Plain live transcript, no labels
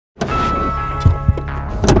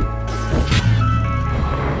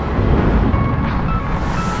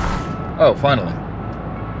Oh, finally.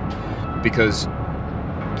 Because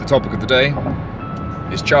the topic of the day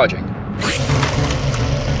is charging.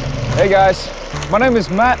 Hey guys, my name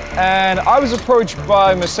is Matt and I was approached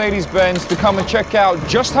by Mercedes-Benz to come and check out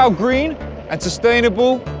just how green and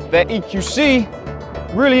sustainable their EQC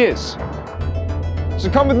really is. So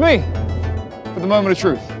come with me for the moment of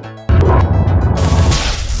truth.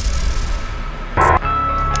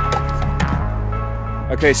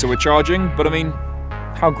 Okay, so we're charging, but I mean,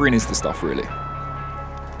 how green is this stuff really?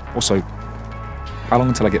 Also, how long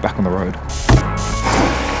until I get back on the road?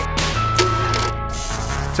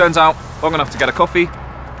 Turns out, long enough to get a coffee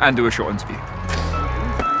and do a short interview.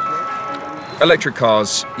 Electric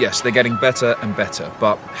cars, yes, they're getting better and better,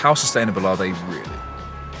 but how sustainable are they really?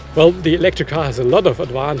 Well, the electric car has a lot of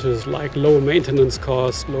advantages like low maintenance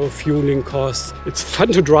costs, low fueling costs. It's fun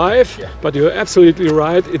to drive, but you're absolutely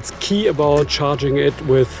right. It's key about charging it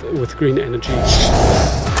with green energy.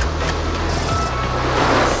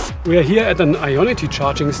 We are here at an Ionity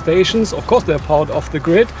charging stations. Of course, they're part of the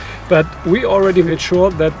grid, but we already made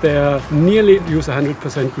sure that they nearly use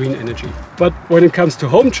 100% green energy. But when it comes to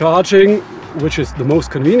home charging, which is the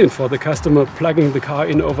most convenient for the customer, plugging the car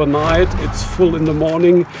in overnight, it's full in the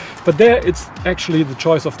morning. But there it's actually the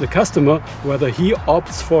choice of the customer whether he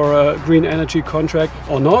opts for a green energy contract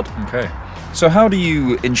or not. Okay. So how do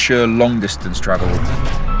you ensure long distance travel?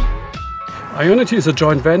 Ionity is a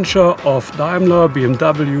joint venture of Daimler,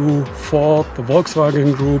 BMW, Ford, the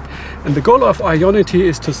Volkswagen Group, and the goal of Ionity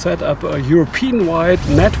is to set up a European-wide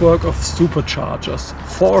network of superchargers,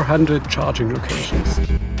 400 charging locations.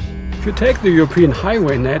 If you take the European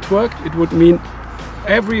highway network, it would mean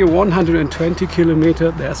every 120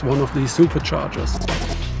 kilometers there's one of these superchargers.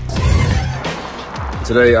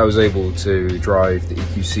 Today I was able to drive the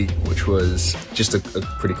EQC, which was just a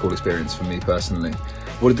pretty cool experience for me personally.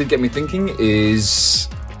 What it did get me thinking is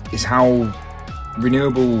how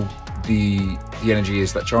renewable the energy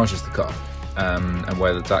is that charges the car, and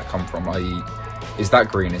where did that come from, i.e. is that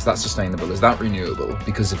green, is that sustainable, is that renewable?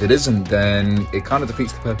 Because if it isn't, then it kind of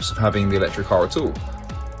defeats the purpose of having the electric car at all.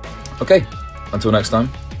 Okay, until next time,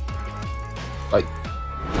 bye.